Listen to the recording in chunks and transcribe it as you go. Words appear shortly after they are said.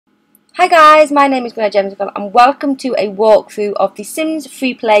Hi guys, my name is Gemzicle and welcome to a walkthrough of the Sims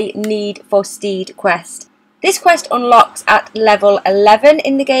FreePlay Need for Steed quest. This quest unlocks at level 11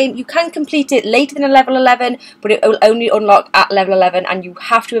 in the game. You can complete it later than level 11, but it will only unlock at level 11 and you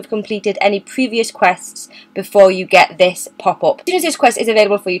have to have completed any previous quests before you get this pop-up. As soon as this quest is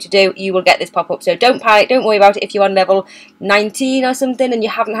available for you to do, you will get this pop-up. So don't panic, don't worry about it if you're on level 19 or something and you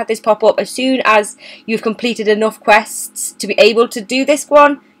haven't had this pop-up. As soon as you've completed enough quests to be able to do this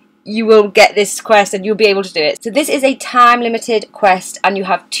one, you will get this quest and you'll be able to do it. So this is a time limited quest and you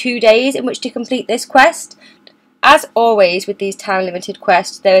have 2 days in which to complete this quest. As always with these time limited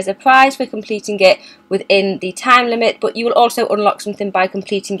quests, there is a prize for completing it within the time limit, but you will also unlock something by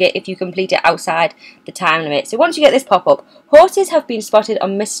completing it if you complete it outside the time limit. So once you get this pop-up, horses have been spotted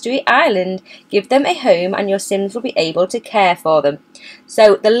on Mystery Island. Give them a home and your Sims will be able to care for them.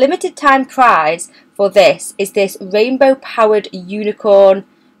 So the limited time prize for this is this rainbow powered unicorn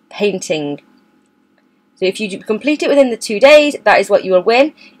painting. So if you complete it within the 2 days, that is what you will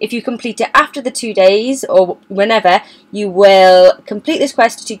win. If you complete it after the 2 days or whenever, you will complete this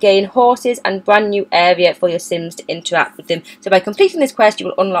quest to gain horses and brand new area for your Sims to interact with them. So by completing this quest, you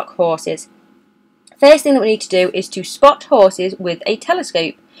will unlock horses. First thing that we need to do is to spot horses with a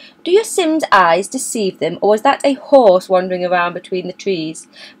telescope. Do your Sims' eyes deceive them, or is that a horse wandering around between the trees?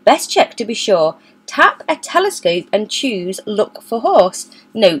 Best check to be sure. Tap a telescope and choose Look for Horse.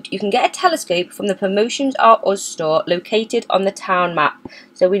 Note, you can get a telescope from the Promotions Are Us store located on the town map.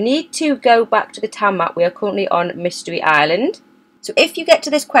 So we need to go back to the town map. We are currently on Mystery Island. So if you get to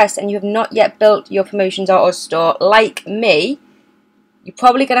this quest and you have not yet built your Promotions Are Us store, like me, you're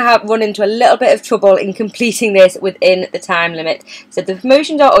probably going to run into a little bit of trouble in completing this within the time limit. So the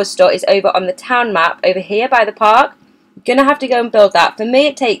Promotions Are Us store is over on the town map, over here by the park. You're going to have to go and build that. For me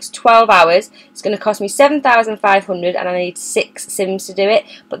it takes 12 hours. It's going to cost me 7,500 and I need 6 Sims to do it.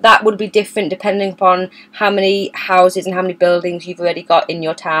 But that would be different depending upon how many houses and how many buildings you've already got in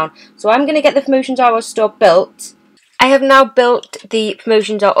your town. So I'm going to get the Promotions Are Us store built. I have now built the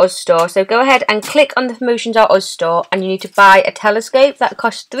Promotions Are Us store, so go ahead and click on the Promotions Are Us store and you need to buy a telescope. That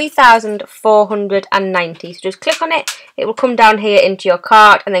costs 3,490. So just click on it, it will come down here into your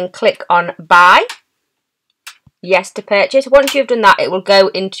cart and then click on buy. Yes to purchase. Once you've done that, it will go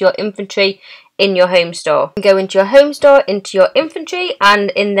into your inventory in your home store. Go into your home store, into your inventory,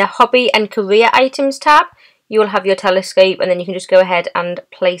 and in the hobby and career items tab, you will have your telescope and then you can just go ahead and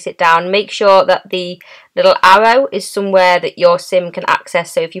place it down. Make sure that the little arrow is somewhere that your Sim can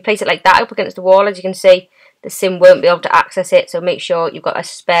access. So if you place it like that up against the wall, as you can see, the Sim won't be able to access it. So make sure you've got a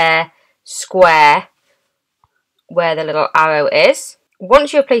spare square where the little arrow is.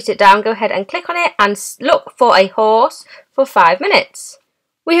 Once you've placed it down, go ahead and click on it and look for a horse for 5 minutes.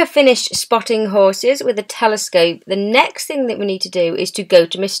 We have finished spotting horses with a telescope. The next thing that we need to do is to go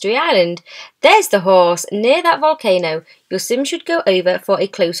to Mystery Island. There's the horse near that volcano. Your Sim should go over for a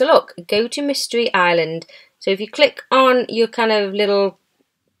closer look. Go to Mystery Island. So if you click on your kind of little,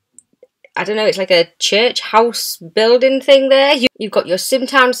 I don't know, it's like a church house building thing there. You've got your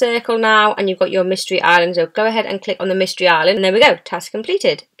Simtown circle now and you've got your Mystery Island. So go ahead and click on the Mystery Island and there we go, task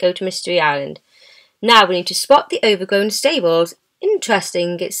completed. Go to Mystery Island. Now we need to spot the overgrown stables.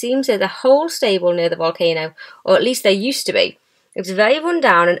 Interesting, it seems there's a whole stable near the volcano, or at least there used to be. It's very run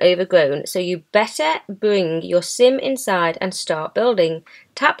down and overgrown, so you better bring your Sim inside and start building.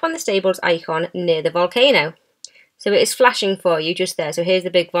 Tap on the stables icon near the volcano. So it is flashing for you just there. So here's the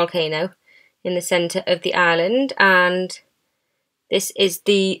big volcano in the centre of the island, and this is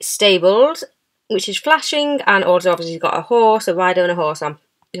the stables which is flashing, and also obviously you've got a horse, a rider and a horse on.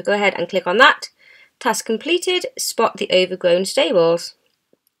 You go ahead and click on that. Task completed, spot the overgrown stables.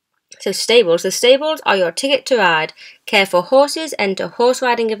 So stables, the stables are your ticket to ride. Care for horses, enter horse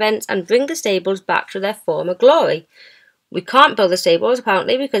riding events and bring the stables back to their former glory. We can't build the stables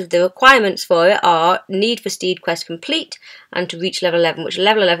apparently because the requirements for it are Need for Steed quest complete and to reach level 11, which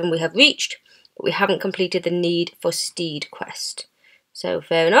level 11 we have reached, but we haven't completed the Need for Steed quest. So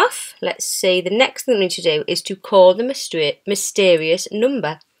fair enough. Let's see, the next thing we need to do is to call the mysterious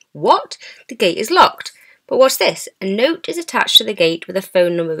number. What? The gate is locked. But what's this? A note is attached to the gate with a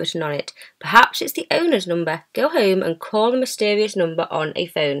phone number written on it. Perhaps it's the owner's number. Go home and call the mysterious number on a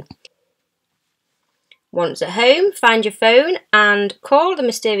phone. Once at home, find your phone and call the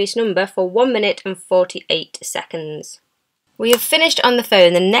mysterious number for 1 minute and 48 seconds. We have finished on the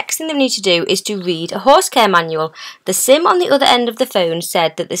phone. The next thing that we need to do is to read a horse care manual. The Sim on the other end of the phone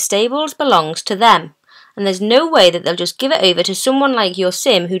said that the stables belongs to them. And there's no way that they'll just give it over to someone like your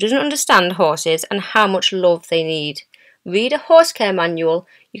Sim who doesn't understand horses and how much love they need. Read a horse care manual.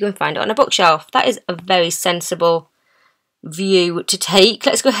 You can find it on a bookshelf. That is a very sensible view to take.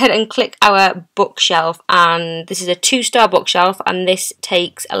 Let's go ahead and click our bookshelf, and this is a 2-star bookshelf, and this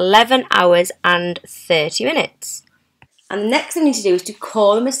takes 11 hours and 30 minutes. And the next thing we need to do is to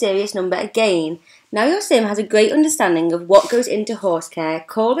call the mysterious number again. Now your sim has a great understanding of what goes into horse care.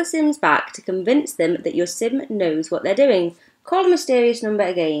 Call the sims back to convince them that your sim knows what they're doing. Call the mysterious number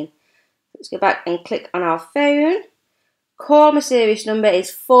again. Let's go back and click on our phone. Call mysterious number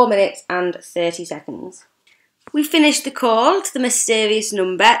is 4 minutes and 30 seconds. We finished the call to the mysterious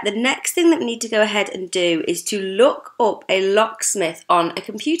number. The next thing that we need to go ahead and do is to look up a locksmith on a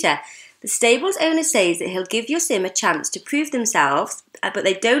computer. The stable's owner says that he'll give your sim a chance to prove themselves, but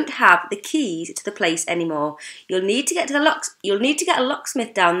they don't have the keys to the place anymore. You'll need to get a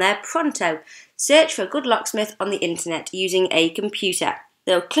locksmith down there pronto. Search for a good locksmith on the internet using a computer.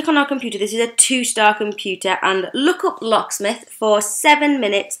 So click on our computer. This is a 2-star computer, and look up locksmith for 7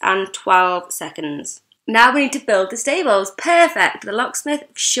 minutes and 12 seconds. Now we need to build the stables. Perfect! The locksmith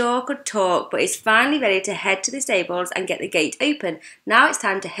sure could talk, but is finally ready to head to the stables and get the gate open. Now it's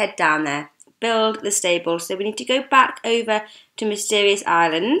time to head down there. Build the stables. So we need to go back over to Mysterious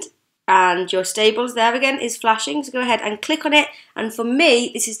Island, and your stables there again is flashing, so go ahead and click on it. And for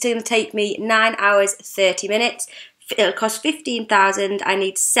me, this is going to take me 9 hours 30 minutes. It'll cost 15,000. I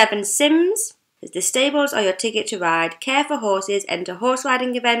need 7 sims. The stables are your ticket to ride. Care for horses, enter horse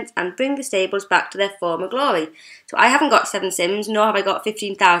riding events, and bring the stables back to their former glory. So I haven't got 7 sims, nor have I got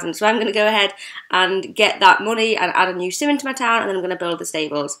 15,000. So I'm going to go ahead and get that money and add a new sim into my town, and then I'm going to build the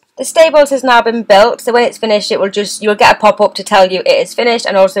stables. The stables has now been built. So when it's finished, you'll get a pop-up to tell you it is finished,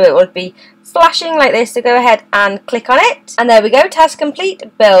 and also it will be flashing like this. So go ahead and click on it, and there we go. Task complete.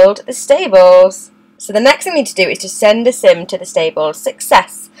 Build the stables. So the next thing we need to do is to send a sim to the stables.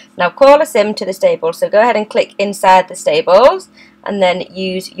 Success. Now call a sim to the stables. So go ahead and click inside the stables, and then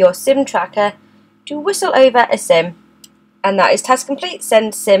use your sim tracker to whistle over a sim. And that is task complete.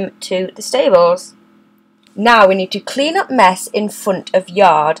 Send sim to the stables. Now we need to clean up mess in front of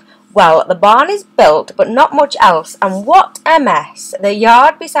yard. Well, the barn is built, but not much else, and what a mess. The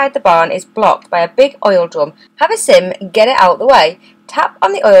yard beside the barn is blocked by a big oil drum. Have a sim get it out the way. Tap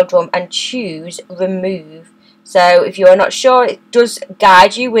on the oil drum and choose remove. So if you're not sure, it does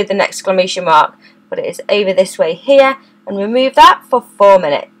guide you with an exclamation mark, but it is over this way here, and remove that for 4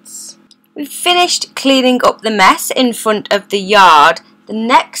 minutes. We've finished cleaning up the mess in front of the yard. The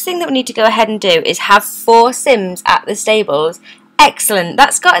next thing that we need to go ahead and do is have 4 sims at the stables. Excellent,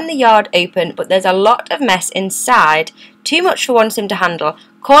 that's gotten the yard open, but there's a lot of mess inside. Too much for one sim to handle.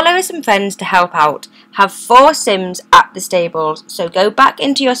 Call over some friends to help out. Have 4 sims at the stables. So go back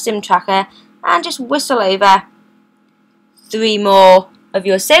into your sim tracker and just whistle over 3 more of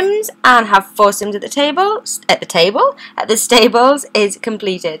your sims and have 4 sims at the stables is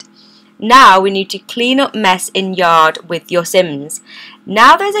completed. Now we need to clean up mess in yard with your sims.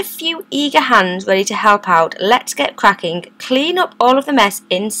 Now there's a few eager hands ready to help out. Let's get cracking. Clean up all of the mess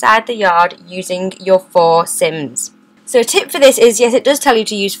inside the yard using your 4 sims. So a tip for this is, yes, it does tell you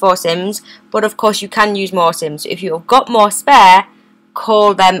to use 4 sims, but of course you can use more sims. So if you've got more spare,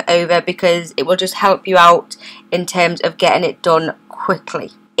 call them over, because it will just help you out in terms of getting it done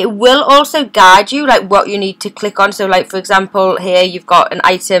quickly. It will also guide you like what you need to click on. So like for example here you've got an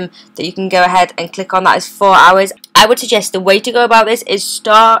item that you can go ahead and click on that is 4 hours. I would suggest the way to go about this is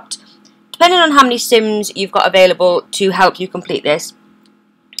start, depending on how many sims you've got available to help you complete this.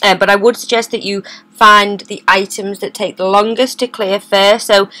 But I would suggest that you find the items that take the longest to clear first.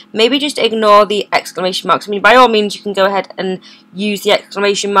 So maybe just ignore the exclamation marks. I mean, by all means, you can go ahead and use the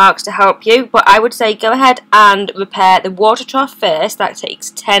exclamation marks to help you. But I would say go ahead and repair the water trough first. That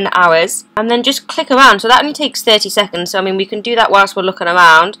takes 10 hours. And then just click around. So that only takes 30 seconds. So, I mean, we can do that whilst we're looking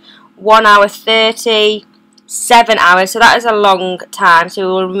around. 1 hour 30, 7 hours. So that is a long time. So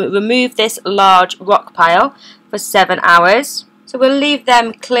we'll remove this large rock pile for 7 hours. So we'll leave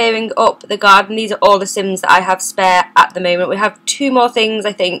them clearing up the garden. These are all the sims that I have spare at the moment. We have 2 more things,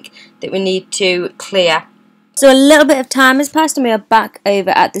 I think, that we need to clear. So a little bit of time has passed and we are back over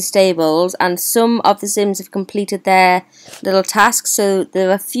at the stables, and some of the sims have completed their little tasks. So there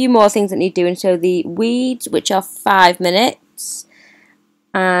are a few more things that need doing. So the weeds, which are 5 minutes,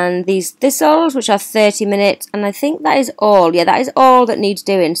 and these thistles, which are 30 minutes, and I think that is all. Yeah, that is all that needs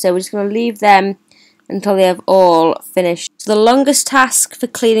doing. So we're just going to leave them until they have all finished. So the longest task for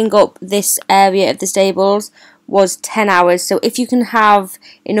cleaning up this area of the stables was 10 hours. So if you can have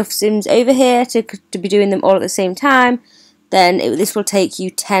enough sims over here to be doing them all at the same time, then this will take you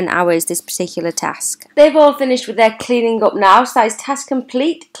 10 hours, this particular task. They've all finished with their cleaning up now, so that is task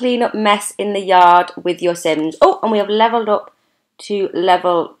complete. Clean up mess in the yard with your sims. Oh, and we have leveled up to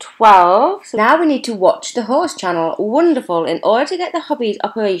level 12. So now we need to watch the horse channel. Wonderful. In order to get the hobbies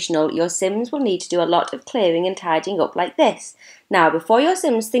operational, your Sims will need to do a lot of clearing and tidying up like this. Now, before your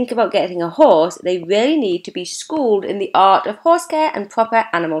Sims think about getting a horse, they really need to be schooled in the art of horse care and proper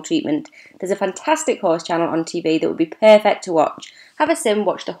animal treatment. There's a fantastic horse channel on TV that would be perfect to watch. Have a Sim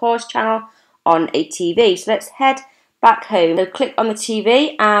watch the horse channel on a TV. So let's head back home. So click on the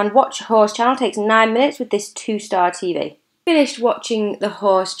TV and watch horse channel. It takes 9 minutes with this 2-star TV. Finished watching the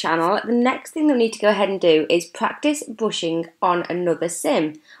horse channel, the next thing that we need to go ahead and do is practice brushing on another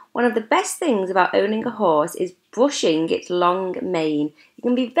Sim. One of the best things about owning a horse is brushing its long mane. It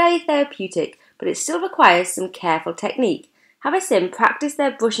can be very therapeutic, but it still requires some careful technique. Have a Sim practice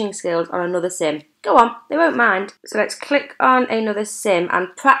their brushing skills on another Sim. Go on, they won't mind. So let's click on another Sim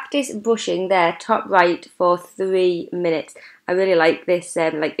and practice brushing their top right for 3 minutes. I really like this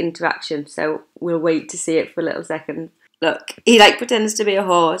interaction, so we'll wait to see it for a little second. Look, he pretends to be a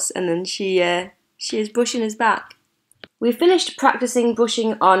horse and then she is brushing his back. We've finished practicing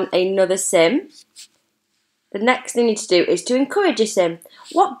brushing on another Sim. The next thing you need to do is to encourage your Sim.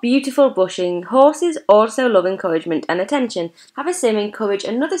 What beautiful brushing. Horses also love encouragement and attention. Have a Sim encourage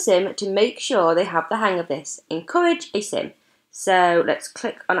another Sim to make sure they have the hang of this. Encourage a Sim. So let's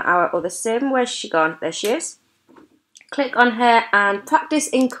click on our other Sim. Where's she gone? There she is. Click on her and practice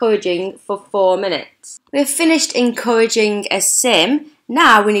encouraging for 4 minutes. We've finished encouraging a Sim.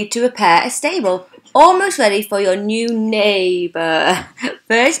 Now we need to repair a stable. Almost ready for your new neighbour.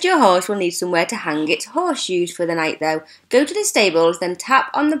 First, your horse will need somewhere to hang its horseshoes for the night though. Go to the stables, then tap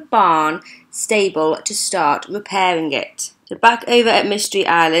on the barn stable to start repairing it. So back over at Mystery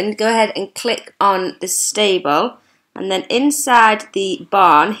Island, go ahead and click on the stable, and then inside the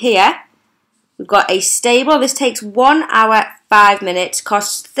barn here, we've got a stable. This takes 1 hour, 5 minutes,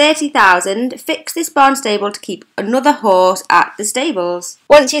 costs 30,000. Fix this barn stable to keep another horse at the stables.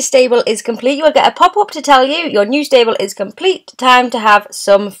 Once your stable is complete, you will get a pop-up to tell you your new stable is complete. Time to have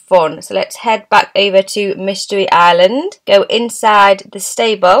some fun. So let's head back over to Mystery Island. Go inside the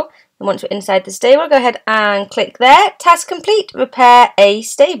stable. And once we're inside the stable, go ahead and click there. Task complete. Repair a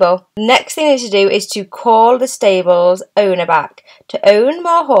stable. Next thing you need to do is to call the stable's owner back. To own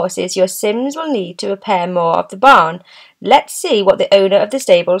more horses, your Sims will need to repair more of the barn. Let's see what the owner of the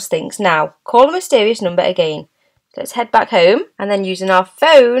stables thinks now. Call the mysterious number again. So let's head back home, and then using our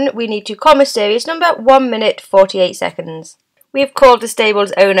phone, we need to call mysterious number 1 minute 48 seconds. We have called the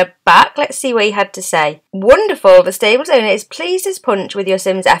stable's owner back. Let's see what he had to say. Wonderful! The stable's owner is pleased as punch with your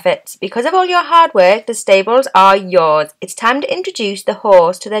Sim's efforts. Because of all your hard work, the stables are yours. It's time to introduce the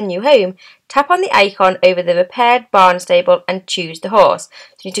horse to their new home. Tap on the icon over the repaired barn stable and choose the horse.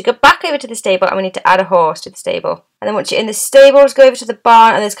 So you need to go back over to the stable and we need to add a horse to the stable. And then once you're in the stables, go over to the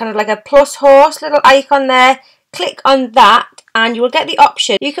barn and there's kind of like a plus horse little icon there. Click on that and you will get the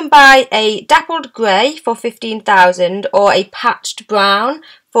option. You can buy a dappled grey for 15,000 or a patched brown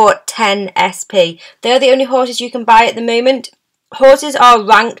for 10 SP. They're the only horses you can buy at the moment. Horses are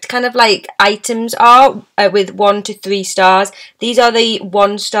ranked kind of like items are with 1 to 3 stars. These are the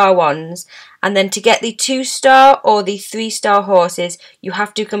 1-star ones. And then to get the 2-star or the 3-star horses, you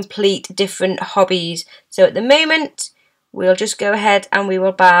have to complete different hobbies. So at the moment, we'll just go ahead and we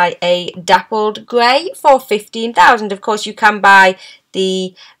will buy a dappled grey for 15,000. Of course, you can buy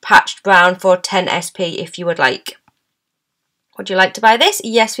the patched brown for 10 SP if you would like. Would you like to buy this?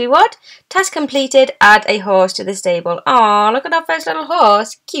 Yes, we would. Task completed. Add a horse to the stable. Aw, look at our first little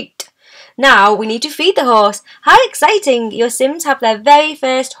horse. Cute. Now we need to feed the horse. How exciting! Your Sims have their very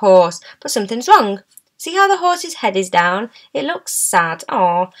first horse, but something's wrong. See how the horse's head is down? It looks sad.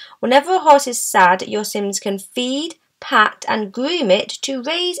 Aw. Whenever a horse is sad, your Sims can feed, pat and groom it to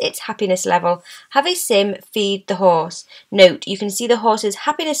raise its happiness level. Have a Sim feed the horse. Note, you can see the horse's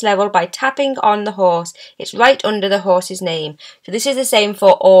happiness level by tapping on the horse. It's right under the horse's name. So this is the same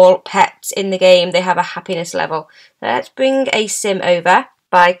for all pets in the game. They have a happiness level. So let's bring a Sim over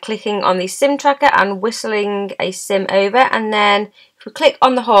by clicking on the Sim tracker and whistling a Sim over, and then if we click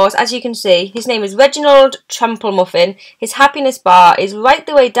on the horse, as you can see, his name is Reginald Tramplemuffin. His happiness bar is right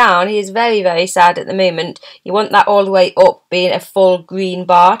the way down. He is very, very sad at the moment. You want that all the way up, being a full green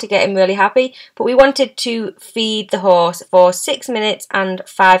bar to get him really happy. But we wanted to feed the horse for 6 minutes and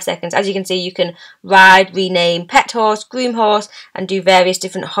 5 seconds. As you can see, you can ride, rename, pet horse, groom horse, and do various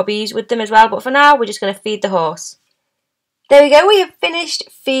different hobbies with them as well. But for now, we're just going to feed the horse. There we go, we have finished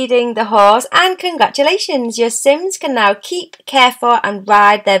feeding the horse, and congratulations, your Sims can now keep, care for and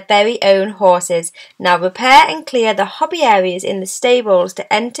ride their very own horses. Now repair and clear the hobby areas in the stables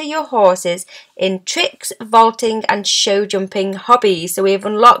to enter your horses in tricks, vaulting and show jumping hobbies. So we have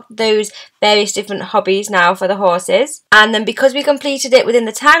unlocked those various different hobbies now for the horses. And then because we completed it within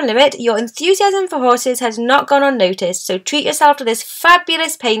the time limit, your enthusiasm for horses has not gone unnoticed. So treat yourself to this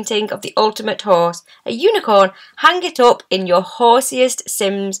fabulous painting of the ultimate horse, a unicorn. Hang it up in your horsiest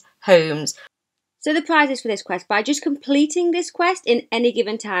Sims homes. So the prizes for this quest, by just completing this quest in any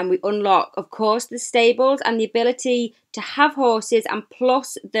given time, we unlock, of course, the stables and the ability to have horses, and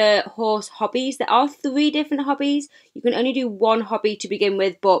plus the horse hobbies. There are 3 different hobbies. You can only do 1 hobby to begin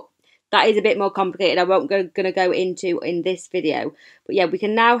with, but that is a bit more complicated. I won't going to go into in this video. But yeah, we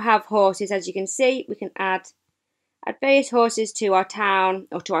can now have horses. As you can see, we can add various horses to our town,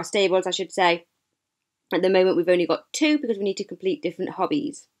 or to our stables, I should say. At the moment, we've only got 2 because we need to complete different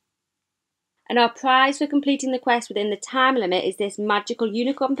hobbies. And our prize for completing the quest within the time limit is this magical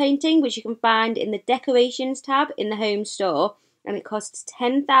unicorn painting, which you can find in the decorations tab in the home store. And it costs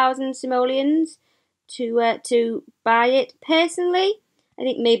 10,000 simoleons to buy it. Personally, I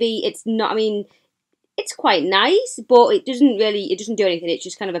think maybe it's not, I mean, it's quite nice, but it doesn't do anything. It's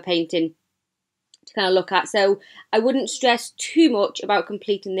just kind of a painting to kind of look at. So I wouldn't stress too much about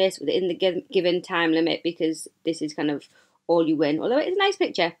completing this within the given time limit, because this is kind of all you win, although it's a nice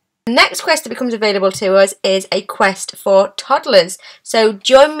picture. The next quest that becomes available to us is a quest for toddlers. So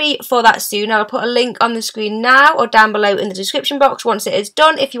join me for that soon. I'll put a link on the screen now or down below in the description box once it is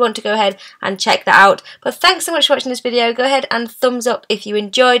done if you want to go ahead and check that out. But thanks so much for watching this video. Go ahead and thumbs up if you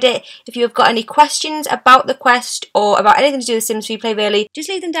enjoyed it. If you have got any questions about the quest or about anything to do with Sims FreePlay really, just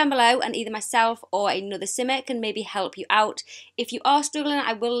leave them down below and either myself or another Simmer can maybe help you out. If you are struggling,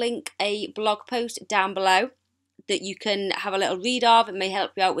 I will link a blog post down below that you can have a little read of. It may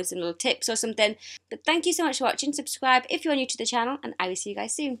help you out with some little tips or something. But thank you so much for watching. Subscribe if you're new to the channel, and I will see you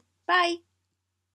guys soon. Bye!